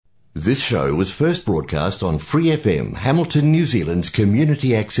This show was first broadcast on Free FM, Hamilton, New Zealand's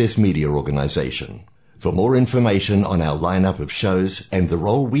community access media organisation. For more information on our lineup of shows and the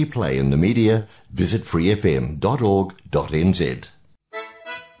role we play in the media, visit freefm.org.nz.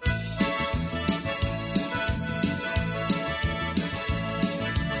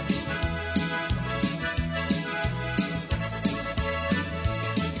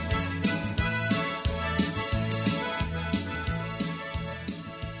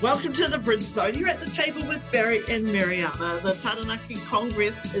 Welcome to the Bridge Zone. You're at the table with Barry and Mariana. The Taranaki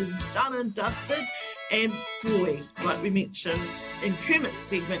Congress is done and dusted. And boy, like we mentioned in Kermit's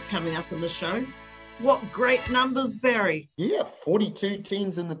segment coming up in the show, what great numbers, Barry. Yeah, 42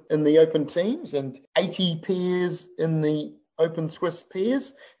 teams in the open teams and 80 pairs in the open Swiss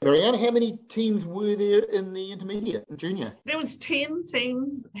pairs. Mariana, how many teams were there in the intermediate and junior? There was 10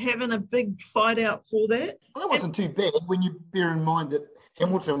 teams having a big fight out for that. Well, that wasn't too bad when you bear in mind that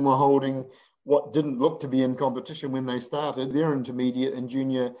Hamilton were holding what didn't look to be in competition when they started, their intermediate and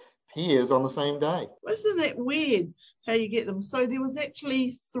junior pairs on the same day. Isn't that weird how you get them? So there was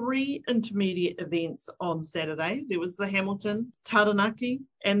actually 3 intermediate events on Saturday. There was the Hamilton, Taranaki,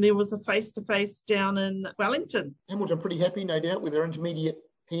 and there was a face-to-face down in Wellington. Hamilton pretty happy, no doubt, with their intermediate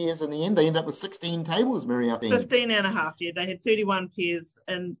pairs in the end. They ended up with 16 tables, Mariana. 15 and a half, yeah. They had 31 pairs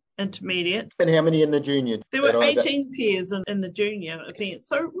in intermediate. And how many in the junior? There were 18 pairs in the junior event.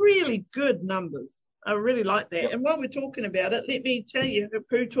 So really good numbers. I really like that. Yep. And while we're talking about it, let me tell you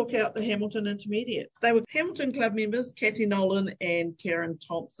who took out the Hamilton Intermediate. They were Hamilton Club members, Kathy Nolan and Karen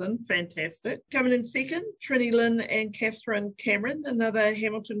Thompson. Fantastic. Coming in second, Trini Lynn and Catherine Cameron, another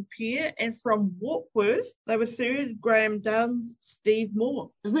Hamilton pair. And from Warkworth, they were third, Graham Duns, Steve Moore.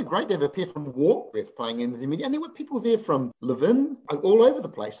 Isn't it great to have a pair from Warkworth playing in the intermediate? And there were people there from Levin, all over the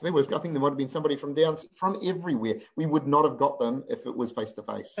place. I think there might have been somebody from everywhere. We would not have got them if it was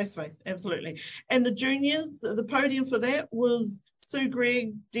face-to-face. Face-to-face, absolutely. And the juniors, the podium for that was Sue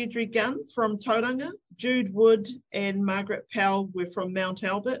Gregg, Deirdre Gunn from Tauranga, Jude Wood and Margaret Powell were from Mount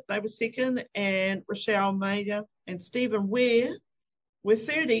Albert. They were second, and Rochelle Mayer and Stephen Ware were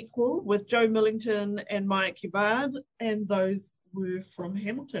third equal with Joe Millington and Mike Hubbard, and those were from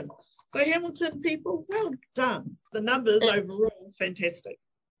Hamilton. So Hamilton people, well done. The numbers overall, fantastic.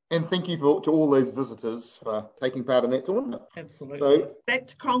 And thank you to all those visitors for taking part in that tournament. Absolutely. So, back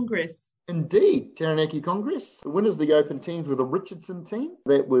to Congress. Indeed, Taranaki Congress. The winners of the open teams were the Richardson team.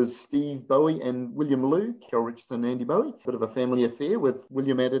 That was Steve Bowie and William Liu, Kel Richardson and Andy Bowie. Bit of a family affair with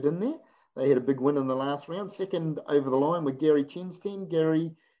William added in there. They had a big win in the last round. Second over the line were Gary Chen's team,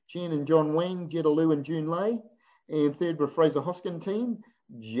 Gary Chen and John Wang, Jetta Liu and June Lay. And third were Fraser Hoskin team,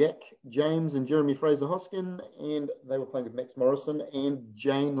 Jack James and Jeremy Fraser Hoskin, and they were playing with Max Morrison and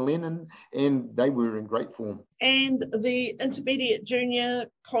Jane Lennon, and they were in great form. And the intermediate junior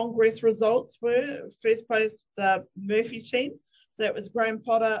Congress results were first place the Murphy team. So that was Graham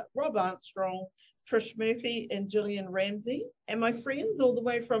Potter, Rob Armstrong, Trish Murphy and Gillian Ramsey. And my friends all the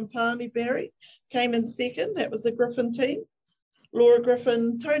way from Palmy Barry came in second. That was the Griffin team. Laura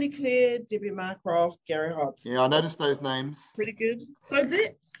Griffin, Tony Clare, Debbie Marcroft, Gary Hobb. Yeah, I noticed those names. Pretty good. So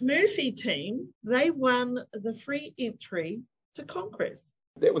that Murphy team, they won the free entry to Congress.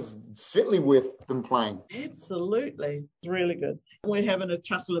 That was certainly worth them playing. Absolutely. It's really good. We're having a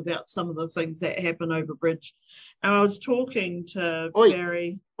chuckle about some of the things that happen over bridge. And I was talking to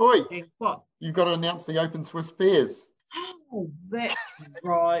Barry. And what? You've got to announce the Open Swiss pairs. Oh, that's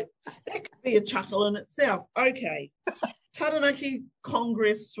right. That could be a chuckle in itself. Okay. Taranaki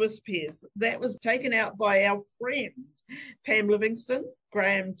Congress Swiss pairs. That was taken out by our friend Pam Livingston,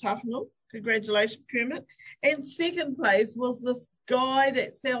 Graham Tufnell. Congratulations, Kermit. And second place was this guy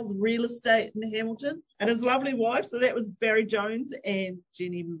that sells real estate in Hamilton and his lovely wife. So that was Barry Jones and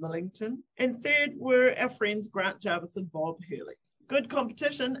Jenny Millington. And third were our friends Grant Jarvis and Bob Hurley. Good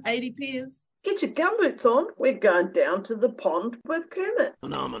competition, 80 pairs. Get your gumboots on. We're going down to the pond with Kermit.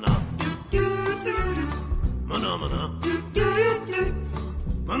 Phenomena.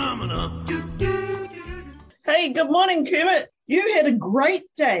 Hey, good morning, Kermit. You had a great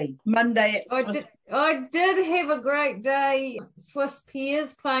day Monday. I did have a great day. Swiss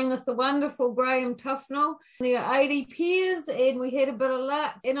pairs playing with the wonderful Graham Tufnell. There were 80 pairs and we had a bit of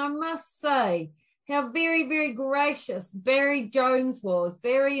luck. And I must say how very, very gracious Barry Jones was.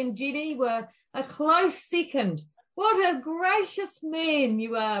 Barry and Jenny were a close second. What a gracious man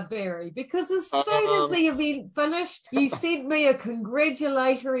you are, Barry, because as soon as the event finished, you sent me a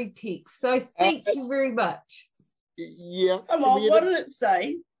congratulatory text. So thank you very much. Yeah. Come on, what did it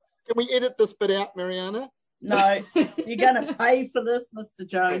say? Can we edit this bit out, Mariana? No, you're going to pay for this, Mr.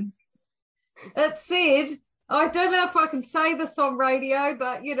 Jones. It said, I don't know if I can say this on radio,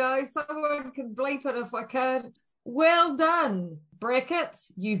 but, someone can bleep it if I can't. Well done,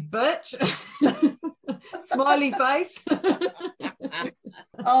 brackets, you bitch. Smiley face.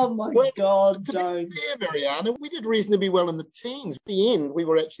 Oh my God, don't. Yeah, Mariana, we did reasonably well in the teens. At the end, we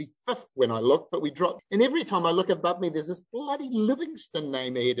were actually 5th when I looked, but we dropped. And every time I look above me, there's this bloody Livingston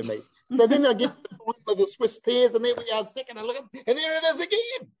name ahead of me. So then I get to the point of the Swiss Pears, and there we are second. I look up, and there it is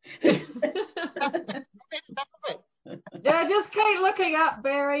again. Enough of it. Yeah, just keep looking up,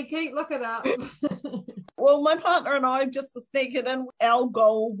 Barry. Keep looking up. Well, my partner and I, just to sneak it in, our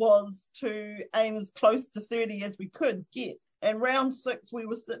goal was to aim as close to 30 as we could get. And round 6, we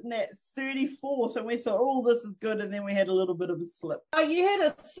were sitting at 34th, and we thought, oh, this is good. And then we had a little bit of a slip. Oh, you had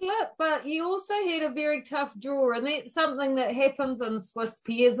a slip, but you also had a very tough draw, and that's something that happens in Swiss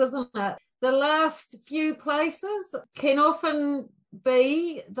Pears, isn't it? The last few places can often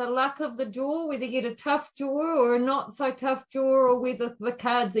be the luck of the draw, whether you get a tough draw or a not so tough draw, or whether the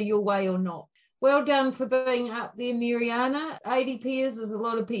cards are your way or not. Well done for being up there, Mariana. 80 pairs is a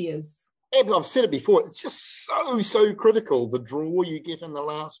lot of pairs. I've said it before, it's just so critical, the draw you get in the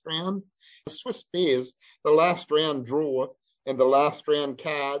last round. The Swiss Pears, the last round draw and the last round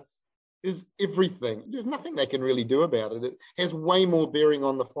cards is everything. There's nothing they can really do about it. It has way more bearing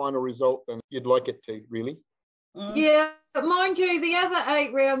on the final result than you'd like it to, really. Yeah, but mind you, the other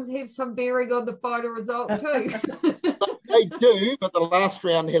 8 rounds have some bearing on the final result too. They do, but the last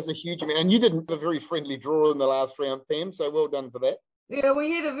round has a huge amount. And you didn't have a very friendly draw in the last round, Pam, so well done for that. Yeah,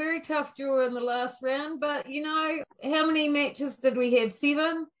 we had a very tough draw in the last round, but, how many matches did we have?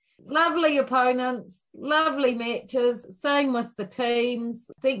 7? Lovely opponents, lovely matches, same with the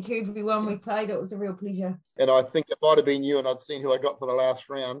teams. Thank you, everyone we played. It was a real pleasure. And I think if I'd have been you and I'd seen who I got for the last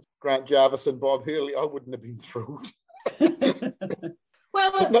round, Grant Jarvis and Bob Hurley, I wouldn't have been thrilled.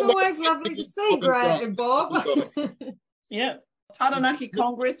 Well, it's always lovely to see Grant and Bob. Yeah. Taranaki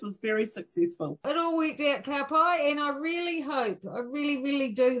Congress was very successful. It all worked out, Kapai, and I really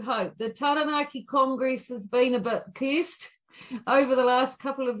do hope the Taranaki Congress has been a bit cursed over the last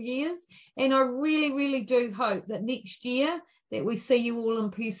couple of years, and I really do hope that next year that we see you all in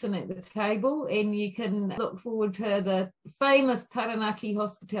person at the table and you can look forward to the famous Taranaki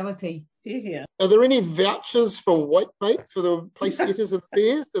hospitality. Yeah. Are there any vouchers for whitebait for the place getters and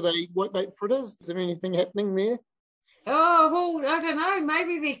fairs? Do they whitebait fritters? Is there anything happening there? Oh, well, I don't know.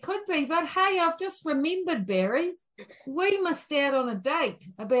 Maybe there could be. But, hey, I've just remembered, Barry, we missed out on a date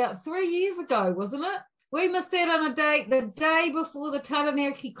about 3 years ago, wasn't it? We missed out on a date the day before the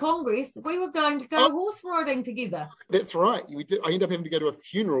Taranaki Congress. We were going to go horse riding together. That's right. We did. I ended up having to go to a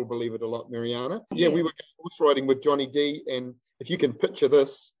funeral, believe it or not, Mariana. Yeah, we were going horse riding with Johnny D. And if you can picture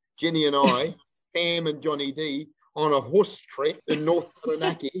this, Jenny and I, Pam and Johnny D, on a horse trek in North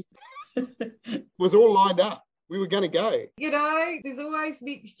Taranaki, was all lined up. We were going to go. There's always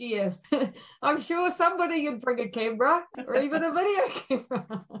next year. I'm sure somebody would bring a camera or even a video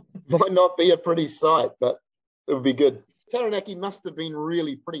camera. Might not be a pretty sight, but it would be good. Taranaki must have been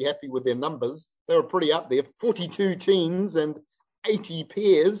really pretty happy with their numbers. They were pretty up there. 42 teams and 80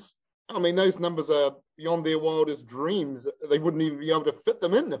 pairs. I mean, those numbers are beyond their wildest dreams. They wouldn't even be able to fit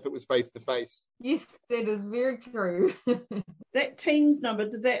them in if it was face-to-face. Yes, that is very true. That team's number,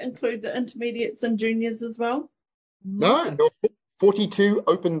 did that include the intermediates and juniors as well? No, there were 42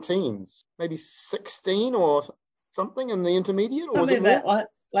 open teams, maybe 16 or something in the intermediate. Or something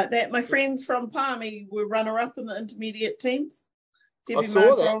like that. My friends from Palmy were runner-up in the intermediate teams. I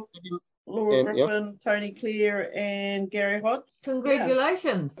saw that. Laura Griffin, Tony Clare, and Gary Hodge.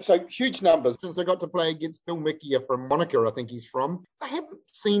 Congratulations. Yeah. So huge numbers. Since I got to play against Bill Mickier from Monica, I think he's from. I haven't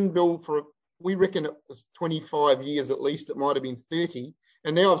seen Bill for, we reckon it was 25 years at least. It might have been 30.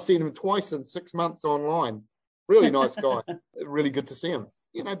 And now I've seen him twice in 6 months online. Really nice guy. Really good to see him.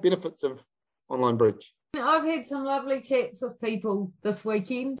 Benefits of online bridge. I've had some lovely chats with people this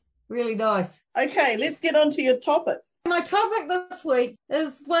weekend. Really nice. Okay, let's get on to your topic. My topic this week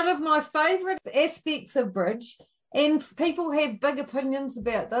is one of my favourite aspects of bridge, and people have big opinions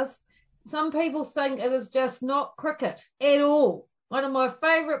about this. Some people think it is just not cricket at all. One of my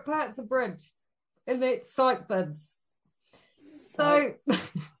favourite parts of bridge, and that's sight bids. So...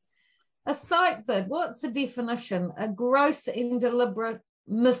 a sight bid, what's the definition? A gross and deliberate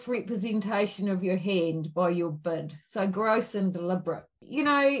misrepresentation of your hand by your bid. So gross and deliberate.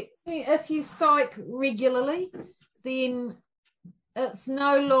 If you sight regularly, then it's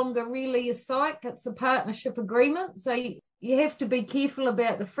no longer really a sight, it's a partnership agreement. So you have to be careful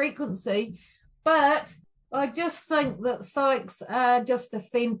about the frequency. But I just think that sights are just a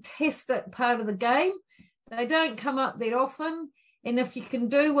fantastic part of the game. They don't come up that often. And if you can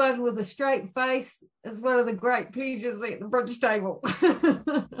do one with a straight face, it's one of the great pleasures at the bridge table.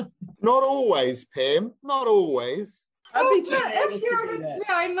 Not always, Pam. Not always. I'd be But too nervous if to you're, do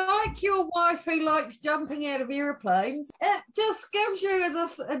that. like your wife who likes jumping out of aeroplanes, it just gives you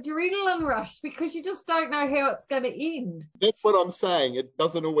this adrenaline rush because you just don't know how it's going to end. That's what I'm saying. It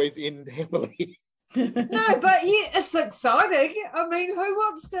doesn't always end happily. No, but yeah, it's exciting. I mean, who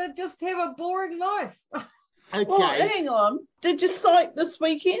wants to just have a boring life? Okay. Well, hang on. Did you sight this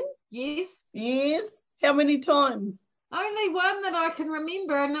weekend? Yes. Yes. How many times? Only one that I can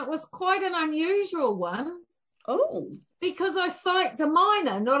remember, and it was quite an unusual one. Oh. Because I psyched a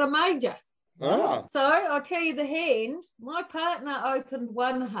minor, not a major. Ah. So I'll tell you the hand. My partner opened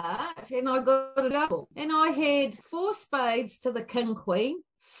one heart and I got a double. And I had 4 spades to the king queen,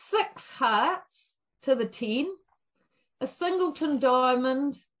 6 hearts to the 10, a singleton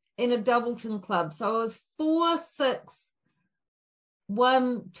diamond, and a doubleton club. So I was 4, 6,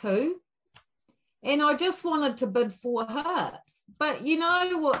 1, 2. And I just wanted to bid 4 hearts. But you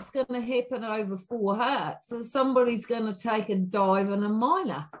know what's going to happen over 4 hearts is somebody's going to take a dive in a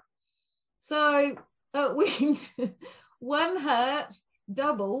minor. So it went 1 heart,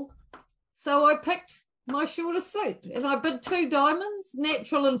 double. So I picked my shortest suit and I bid 2 diamonds,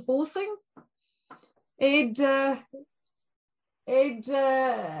 natural and forcing. And a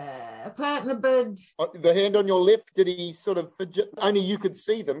partner bid. The hand on your left, did he sort of fidget? Only you could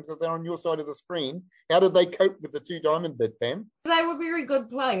see them because they're on your side of the screen. How did they cope with the 2 diamond bid, Pam? They were very good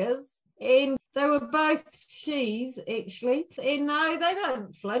players and they were both she's actually. And no, they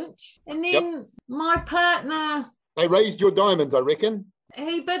don't flinch. And then my partner... They raised your diamonds, I reckon.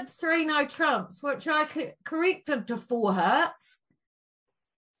 He bid 3 no trumps, which I corrected to 4 hearts.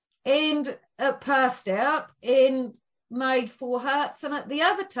 And it passed out and made 4 hearts, and at the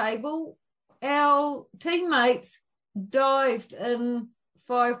other table our teammates dived in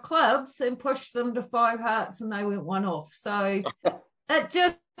 5 clubs and pushed them to 5 hearts and they went 1 off. So it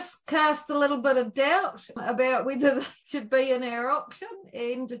just cast a little bit of doubt about whether they should be in our auction,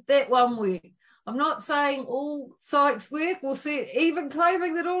 and that one worked. I'm not saying all sites work or even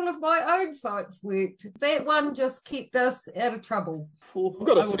claiming that all of my own sites worked. That one just kept us out of trouble. I've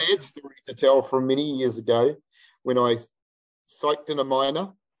got a sad story to tell from many years ago when I psyched in a minor,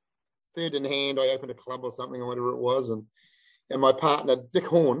 3rd in hand. I opened a club or something or whatever it was, and my partner Dick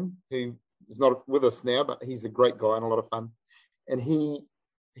Horn, who is not with us now, but he's a great guy and a lot of fun, and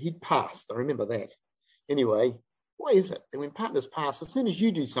he'd passed. I remember that. Anyway, why is it that when partners pass, as soon as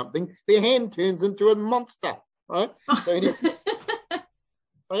you do something, their hand turns into a monster, right? So anyway,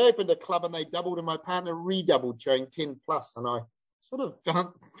 they opened a club and they doubled, and my partner redoubled, showing 10 plus, and I sort of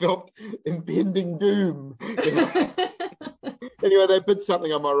felt impending doom. Anyway, they bid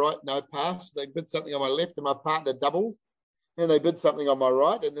something on my right and I passed. They bid something on my left and my partner doubled. And they bid something on my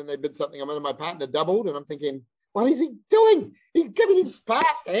right and then they bid something on my partner doubled. And I'm thinking, what is he doing? He's giving his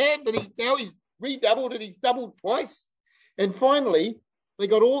passed hand and he's redoubled and he's doubled twice. And finally, they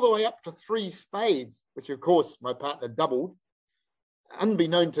got all the way up to 3 spades, which of course my partner doubled.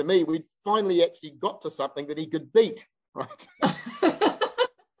 Unbeknown to me, we'd finally actually got to something that he could beat, right?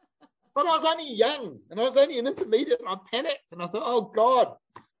 But I was only young and I was only an intermediate and I panicked and I thought, oh God,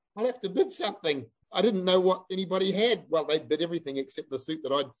 I'll have to bid something. I didn't know what anybody had. Well, they bid everything except the suit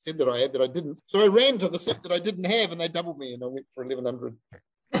that I'd said that I had that I didn't. So I ran to the suit that I didn't have and they doubled me and I went for 1,100.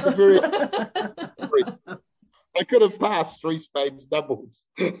 I could have passed 3 spades doubled.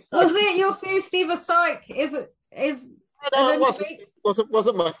 Was that your first ever psych? No, it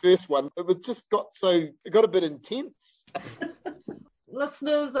wasn't my first one. It got a bit intense.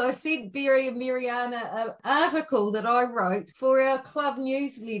 Listeners, I sent Barry and Mariana an article that I wrote for our club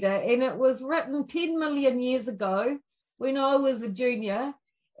newsletter, and it was written 10 million years ago when I was a junior,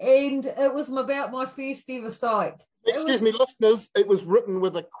 and it was about my first ever psych. Excuse me, listeners, it was written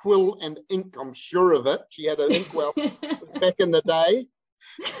with a quill and ink, I'm sure of it. She had an inkwell. It was back in the day.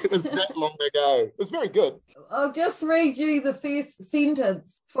 It was that long ago. It was very good. I'll just read you the first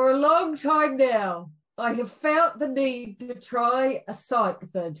sentence. For a long time now, I have felt the need to try a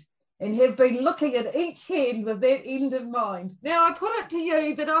psych bid and have been looking at each hand with that end in mind. Now, I put it to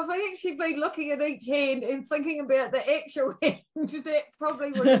you that I've actually been looking at each hand and thinking about the actual hand. That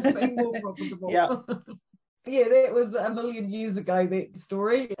probably would have been more profitable. Yeah. Yeah, that was a million years ago, that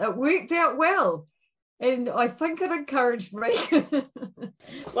story. It worked out well, and I think it encouraged me.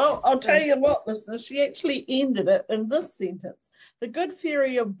 Well, I'll tell you what, listeners, she actually ended it in this sentence. The good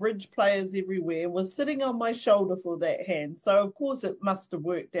fairy of bridge players everywhere was sitting on my shoulder for that hand, so of course it must have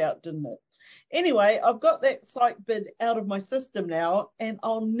worked out, didn't it? Anyway, I've got that psych bid out of my system now, and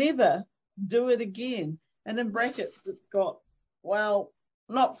I'll never do it again. And in brackets, it's got Well,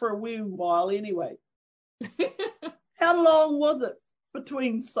 not for a wee while anyway. How long was it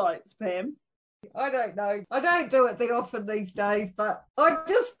between sights, Pam? I don't know. I don't do it that often these days, but I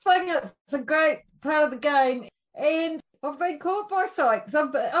just think it's a great part of the game. And I've been caught by psychs.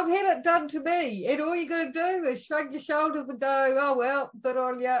 I've had it done to me. And all you got to do is shrug your shoulders and go, oh, well, good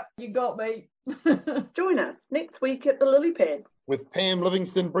on you. You got me. Join us next week at the Lily Pad. With Pam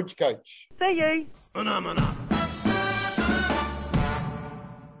Livingston, bridge coach. See you.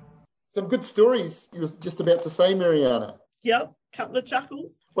 Some good stories you were just about to say, Mariana. Yep, couple of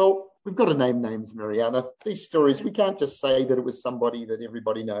chuckles. Well, we've got to name names, Mariana. These stories, we can't just say that it was somebody that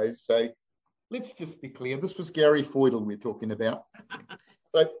everybody knows. So let's just be clear. This was Gary Feudal we're talking about.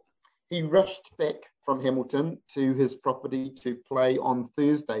 So he rushed back from Hamilton to his property to play on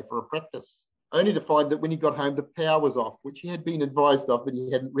Thursday for a practice, only to find that when he got home, the power was off, which he had been advised of, but he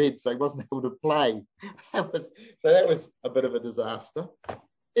hadn't read, so he wasn't able to play. That was a bit of a disaster.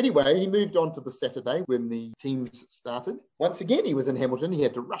 Anyway, he moved on to the Saturday when the teams started. Once again, he was in Hamilton. He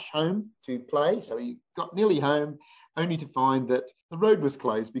had to rush home to play, so he got nearly home, only to find that the road was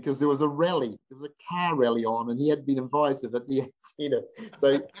closed because there was a rally. There was a car rally on, and he had been advised of it. He had seen it,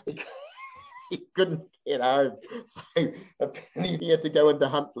 so he couldn't get home. So apparently he had to go into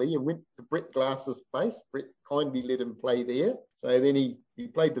Huntley and went to Brett Glass's place. Brett kindly let him play there. So then he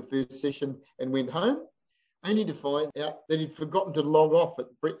played the first session and went home, only to find out that he'd forgotten to log off at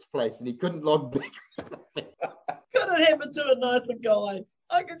Brett's place and he couldn't log back. Couldn't happen to a nicer guy.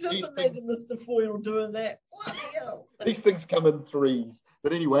 I can just imagine Mr. Foyle doing that. Bloody hell. These things come in threes.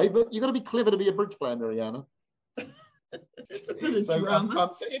 But anyway, you've got to be clever to be a bridge player, Mariana. It's a bit of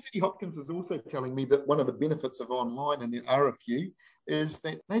drama. So Anthony Hopkins is also telling me that one of the benefits of online, and there are a few, is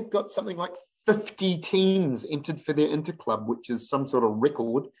that they've got something like 50 teams entered for their interclub, which is some sort of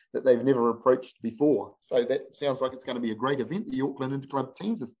record that they've never approached before. So that sounds like it's going to be a great event. The Auckland Interclub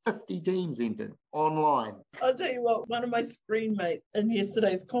teams with 50 teams entered online. I'll tell you what, one of my screen mates in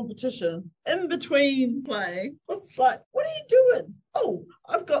yesterday's competition, in between playing, was like, what are you doing? Oh,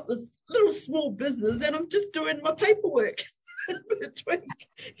 I've got this little small business and I'm just doing my paperwork. Between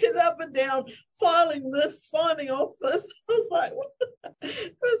get up and down, filing this, signing off this. I was like, what?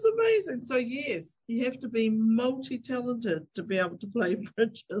 It was amazing. So yes, you have to be multi-talented to be able to play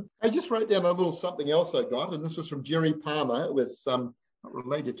bridges. I just wrote down a little something else I got, and this was from Jerry Palmer. It was not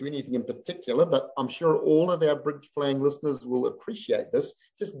related to anything in particular, but I'm sure all of our bridge playing listeners will appreciate this.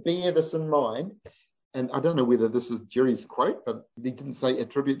 Just bear this in mind. And I don't know whether this is Jerry's quote, but he didn't say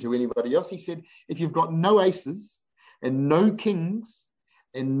attribute to anybody else. He said, if you've got no aces and no kings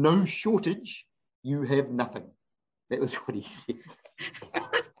and no shortage, you have nothing. That was what he said.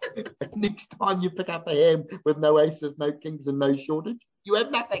 Next time you pick up a hand with no aces, no kings and no shortage, you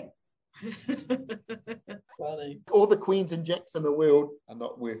have nothing. Funny. All the queens and jacks in the world are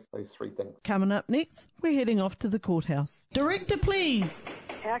not worth those three things. Coming up next, we're heading off to the courthouse. Director, please.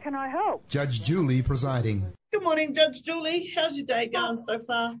 How can I help? Judge Julie presiding. Good morning, Judge Julie. How's your day going so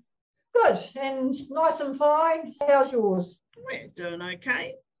far? Good and nice and fine. How's yours? We're doing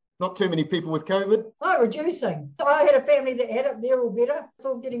okay. Not too many people with COVID. No, reducing. I had a family that had it. They're all better. It's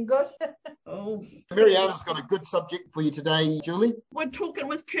all getting good. Oh, Mariana's got a good subject for you today, Julie. we're talking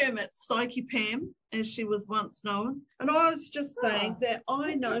with Kermit, Psyche Pam, as she was once known. And I was just saying that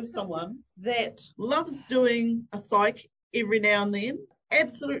I know someone that loves doing a psych every now and then,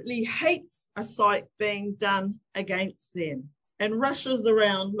 absolutely hates a psych being done against them, and rushes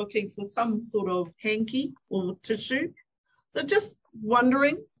around looking for some sort of hanky or tissue. So just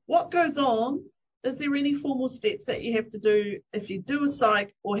wondering what goes on. Is there any formal steps that you have to do if you do a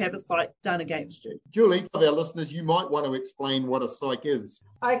psych or have a psych done against you? Julie, for our listeners, you might want to explain what a psych is.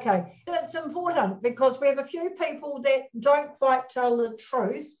 Okay, that's important because we have a few people that don't quite tell the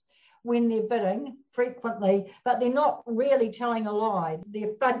truth when they're bidding frequently, but they're not really telling a lie.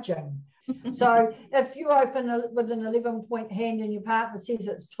 They're fudging. So if you open with an 11-point hand and your partner says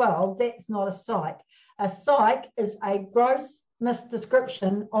it's 12, that's not a psych. A psych is a gross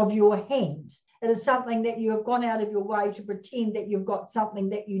misdescription of your hand. It is something that you have gone out of your way to pretend that you've got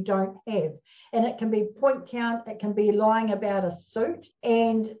something that you don't have. And it can be point count, it can be lying about a suit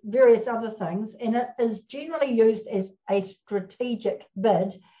and various other things. And it is generally used as a strategic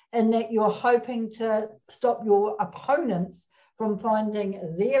bid in that you're hoping to stop your opponents from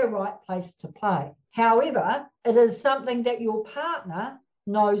finding their right place to play. However, it is something that your partner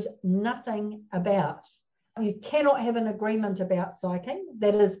knows nothing about. You cannot have an agreement about psyching.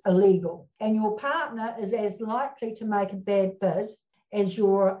 That is illegal. And your partner is as likely to make a bad bid as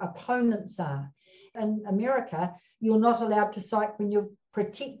your opponents are. In America, you're not allowed to psych when you've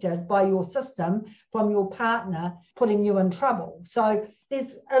protected by your system from your partner putting you in trouble. So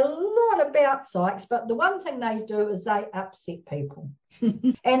there's a lot about psychs, but the one thing they do is they upset people.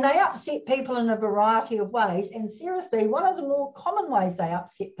 And they upset people in a variety of ways. And seriously, one of the more common ways they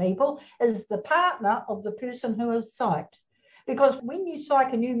upset people is the partner of the person who is psyched. Because when you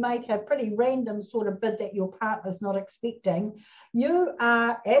psych and you make a pretty random sort of bid that your partner's not expecting, you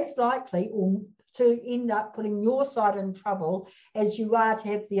are as likely to end up putting your side in trouble as you are to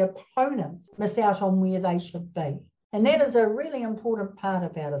have the opponents miss out on where they should be. And that is a really important part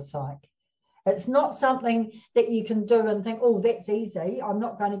about a psych. It's not something that you can do and think, oh, that's easy, I'm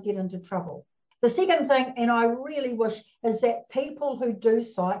not going to get into trouble. The second thing, and I really wish, is that people who do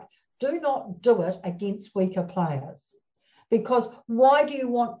psych do not do it against weaker players. Because why do you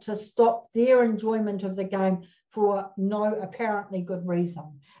want to stop their enjoyment of the game for no apparently good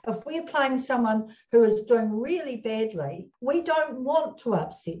reason? If we're playing someone who is doing really badly, we don't want to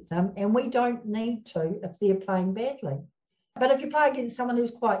upset them, and we don't need to if they're playing badly. But if you play against someone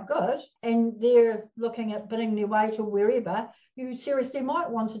who's quite good and they're looking at bidding their way to wherever, you seriously might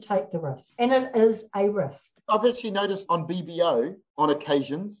want to take the risk. And it is a risk. I've actually noticed on BBO, on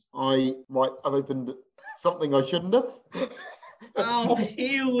occasions, I might have opened something I shouldn't have. Oh,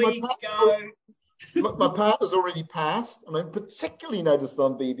 here we go. My partner's already passed, and I particularly noticed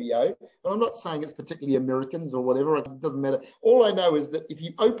on BBO, and I'm not saying it's particularly Americans or whatever, it doesn't matter. All I know is that if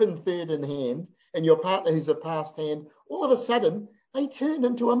you open third in hand and your partner who's a passed hand, all of a sudden they turn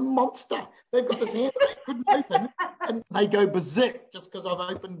into a monster. They've got this hand that they couldn't open, and they go berserk just because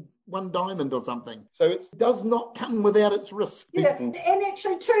I've opened one diamond or something. So it does not come without its risk. Yeah, and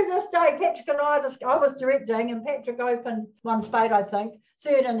actually to this day, Patrick and I was directing, and Patrick opened one spade, I think,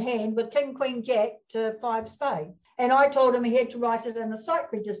 third in hand with King, Queen, Jack to 5 spades. And I told him he had to write it in a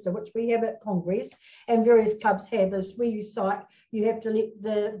psych register, which we have at Congress, and various clubs have, is where you psych, you have to let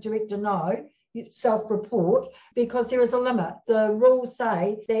the director know, self-report, because there is a limit. The rules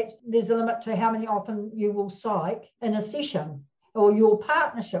say that there's a limit to how many often you will psych in a session, or your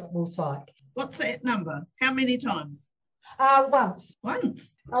partnership will psych. What's that number? How many times? Once.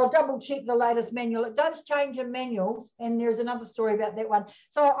 Once. I'll double check the latest manual. It does change in manuals, and there's another story about that one.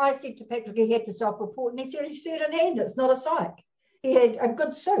 So I said to Patrick he had to self-report, and he said he's third in hand. It's not a psych. He had a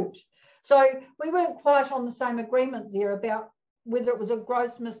good suit. So we weren't quite on the same agreement there about whether it was a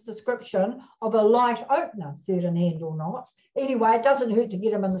gross misdescription of a light opener, third in hand or not. Anyway, it doesn't hurt to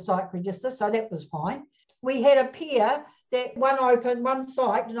get him in the psych register, so that was fine. We had a pair that one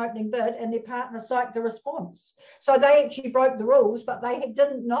psyched an opening bid, and their partner psyched the response. So they actually broke the rules, but they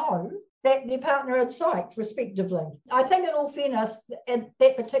didn't know that their partner had psyched, respectively. I think in all fairness, in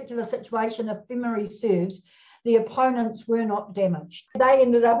that particular situation, if memory serves, the opponents were not damaged. They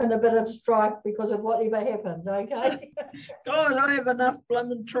ended up in a bit of strife because of whatever happened, okay? God, I have enough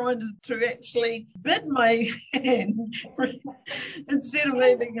blooming trying to actually bid my hand instead of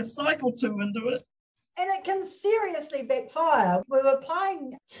having a cycle to into it. And it can seriously backfire. We were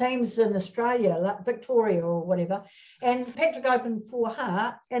playing teams in Australia, like Victoria or whatever, and Patrick opened 4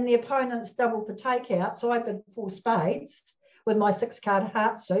 heart, and the opponents doubled for takeout, so I bid 4 spades with my 6-card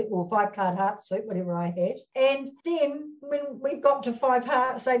heart suit or 5-card heart suit, whatever I had. And then when we got to 5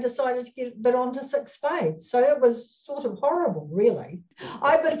 hearts, they decided to get bid on to 6 spades. So it was sort of horrible, really.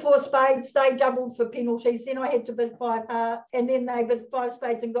 I bid 4 spades, they doubled for penalties, then I had to bid 5 hearts, and then they bid 5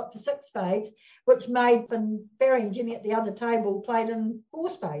 spades and got to 6 spades, which made Barry and Jimmy at the other table played in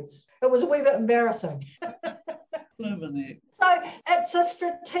 4 spades. It was a wee bit embarrassing. So it's a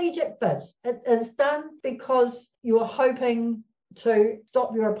strategic bid. It is done because you're hoping to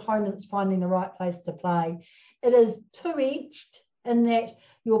stop your opponents finding the right place to play. It is two-edged in that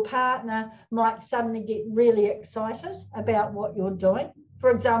your partner might suddenly get really excited about what you're doing. For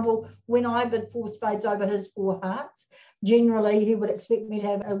example, when I bid 4 spades over his 4 hearts, generally he would expect me to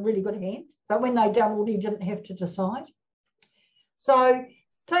have a really good hand. But when they doubled, he didn't have to decide. So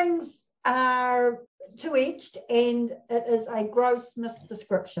things are two-edged, and it is a gross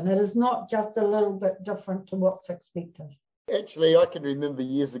misdescription. It is not just a little bit different to what's expected. Actually, I can remember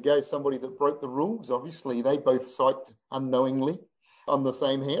years ago somebody that broke the rules. Obviously, they both psyched unknowingly on the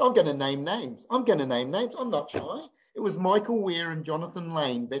same hand. I'm going to name names. I'm not shy. It was Michael Ware and Jonathan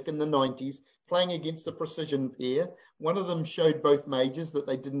Lane back in the 90s playing against a precision pair. One of them showed both majors that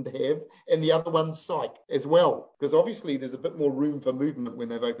they didn't have, and the other one psyched as well, because obviously there's a bit more room for movement when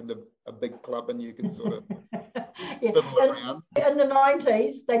they've opened a big club and you can sort of fiddle around. In the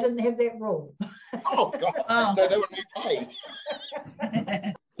 90s, they didn't have that rule. Oh, God. So they were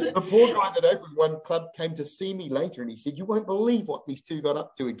okay. The poor guy that opened one club came to see me later, and he said, "You won't believe what these two got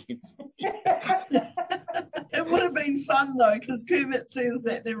up to against me." It would have been fun though, because Kermit says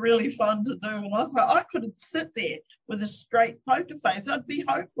that they're really fun to do. And I was like, I couldn't sit there with a straight poker face. I'd be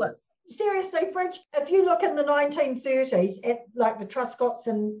hopeless. Seriously, Bridge, if you look in the 1930s at like the Truscotts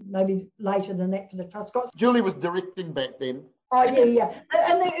and maybe later than that for the Truscotts. Julie was directing back then. Oh, yeah.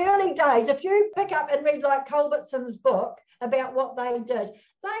 In the early days, if you pick up and read like Culbertson's book about what they did,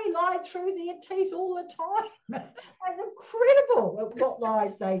 they lied through their teeth all the time. Like incredible at what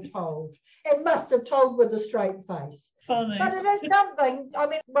lies they told. And must have told with a straight face. Funny. But it is something, I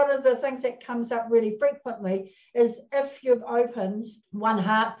mean, one of the things that comes up really frequently is if you've opened one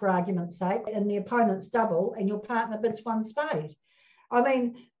heart, for argument's sake, and the opponent's double and your partner bids one spade. I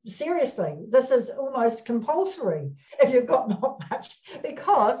mean, seriously, this is almost compulsory if you've got not much,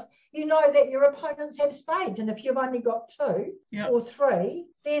 because you know that your opponents have spades, and if you've only got two or three,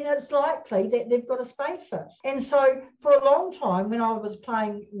 then it's likely that they've got a spade fit. And so for a long time, when I was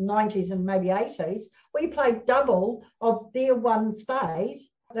playing 90s and maybe 80s, we played double of their one spade.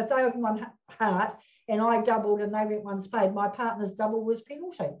 If they opened one heart and I doubled and they went one spade, my partner's double was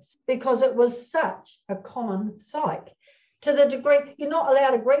penalties, because it was such a common sight. To the degree, you're not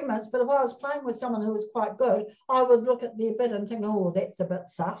allowed agreements, but if I was playing with someone who was quite good, I would look at their bid and think, oh, that's a bit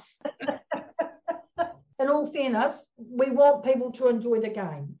sus. In all fairness, we want people to enjoy the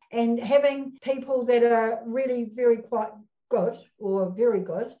game. And having people that are really very quite good or very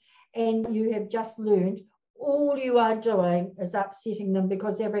good, and you have just learned, all you are doing is upsetting them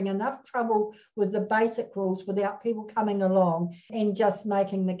because they're having enough trouble with the basic rules without people coming along and just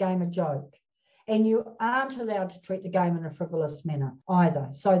making the game a joke. And you aren't allowed to treat the game in a frivolous manner either.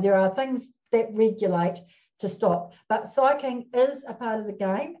 So there are things that regulate to stop. But psyching is a part of the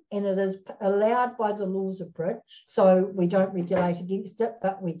game, and it is allowed by the laws of bridge. So we don't regulate against it,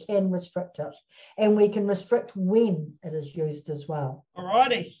 but we can restrict it. And we can restrict when it is used as well. All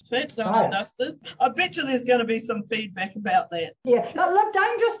righty. That's done and dusted. I bet you there's going to be some feedback about that. Yeah, but live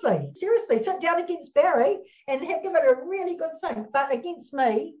dangerously. Seriously, sit down against Barry and give it a really good thing. But against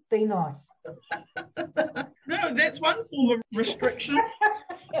me, be nice. No, that's one form of restriction.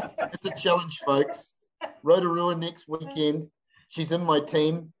 It's a challenge, folks. Rotorua next weekend. She's in my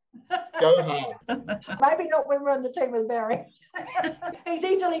team. Go hard. Maybe not when we're on the team with Barry. He's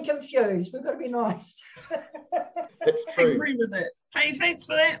easily confused. We've got to be nice. That's true. I agree with that. Hey, thanks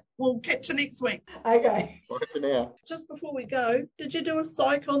for that. We'll catch you next week. Okay. Bye for now. Just before we go, did you do a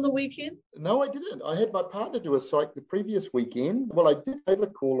psych on the weekend? No, I didn't. I had my partner do a psych the previous weekend. Well, I did have a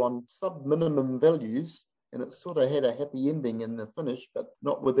call on sub-minimum values, and it sort of had a happy ending in the finish, but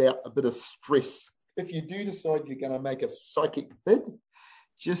not without a bit of stress. If you do decide you're going to make a psychic bid,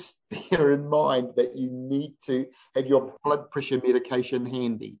 just bear in mind that you need to have your blood pressure medication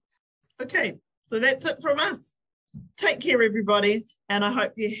handy. Okay, so that's it from us. Take care, everybody, and I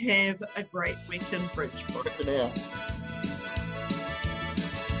hope you have a great week in Bridgeport. Bye for now.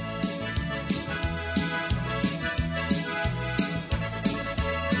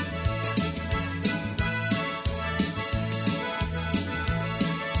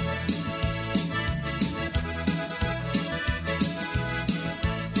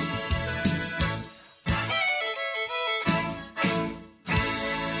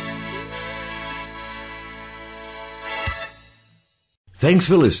 Thanks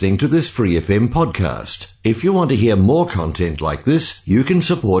for listening to this Free FM podcast. If you want to hear more content like this, you can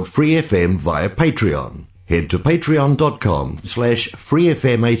support Free FM via Patreon. Head to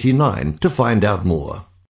patreon.com/freefm89 to find out more.